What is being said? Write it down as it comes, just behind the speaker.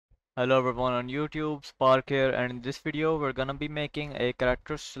Hello everyone on YouTube, Spark here, and in this video we're gonna be making a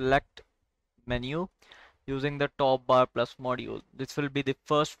character select menu using the TopBarPlus module. This will be the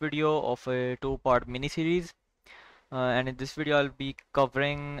first video of a two-part mini series, and in this video I'll be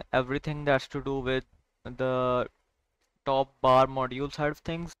covering everything that's to do with the top bar module side of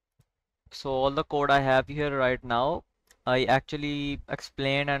things. So all the code I have here right now, I actually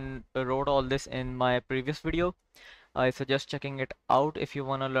explained and wrote all this in my previous video. I suggest checking it out if you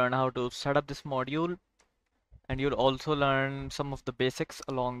want to learn how to set up this module, and you'll also learn some of the basics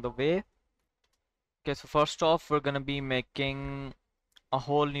along the way. Okay, so first off, we're going to be making a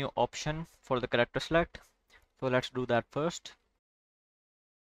whole new option for the character select. So let's do that first.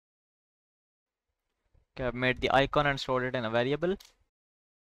 Okay, I've made the icon and stored it in a variable.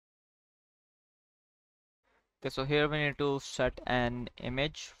 Okay, so here we need to set an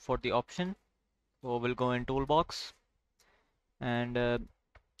image for the option. So we'll go in toolbox, and I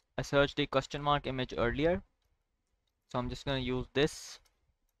searched the question mark image earlier. So I'm just going to use this.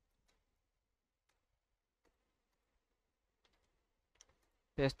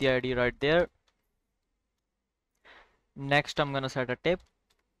 Paste the ID right there. Next, I'm going to set a tip.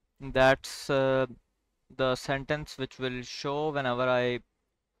 That's the sentence which will show whenever I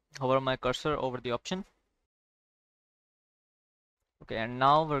hover my cursor over the option. Okay, and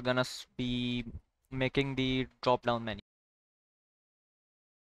now we're gonna be making the drop down menu.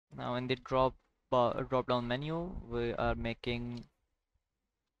 Now in the drop down menu, we are making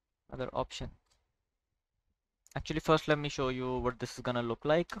another option. Actually, first let me show you what this is gonna look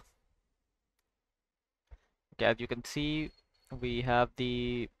like. Okay, as you can see, we have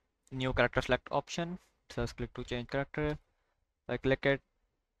the new character select option. It says click to change character. If I click it,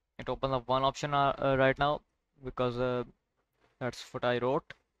 it opens up one option right now because that's what I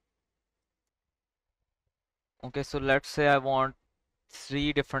wrote. Okay, so let's say I want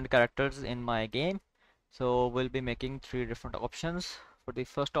 3 different characters in my game. So we'll be making 3 different options. For the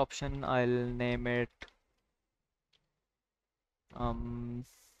first option, I'll name it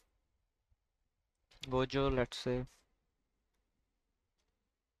Gojo, let's say.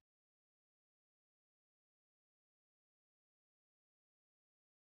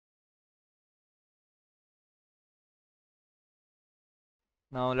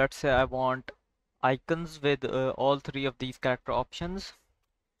 Now let's say I want icons with all 3 of these character options.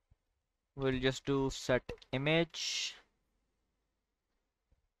 We'll just do set image,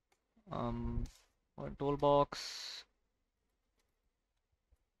 toolbox,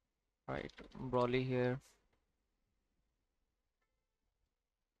 right, Broly here.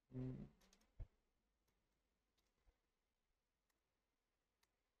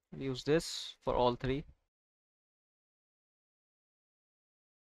 Use this for all 3.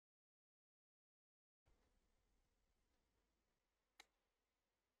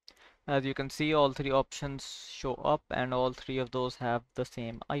 As you can see, all 3 options show up and all 3 of those have the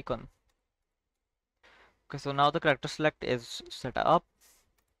same icon. Okay, so now the character select is set up.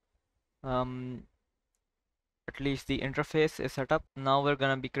 At least the interface is set up. Now we're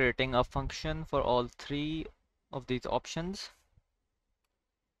going to be creating a function for all 3 of these options.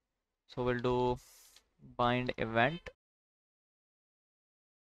 So we'll do bind event.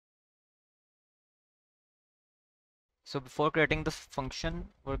 So before creating this function,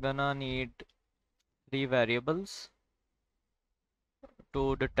 we're gonna need 3 variables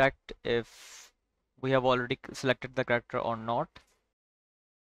to detect if we have already selected the character or not.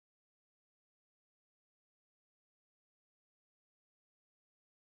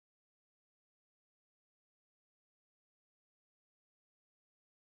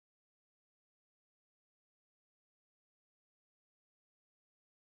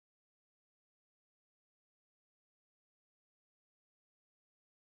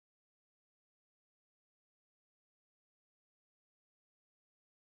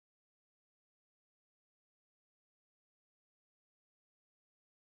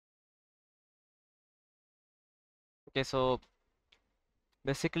 Okay, so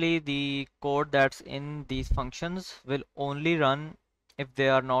basically the code that's in these functions will only run if they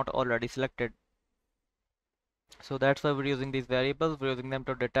are not already selected. So that's why we're using these variables. We're using them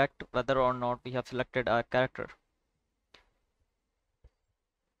to detect whether or not we have selected our character.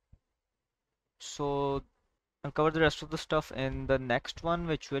 So I'll cover the rest of the stuff in the next one,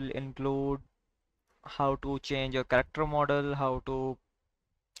 which will include how to change your character model, how to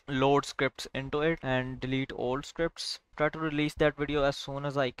load scripts into it and delete old scripts. Try to release that video as soon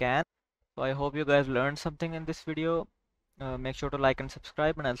as I can. So I hope you guys learned something in this video. Make sure to like and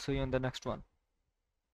subscribe, and I'll see you in the next one.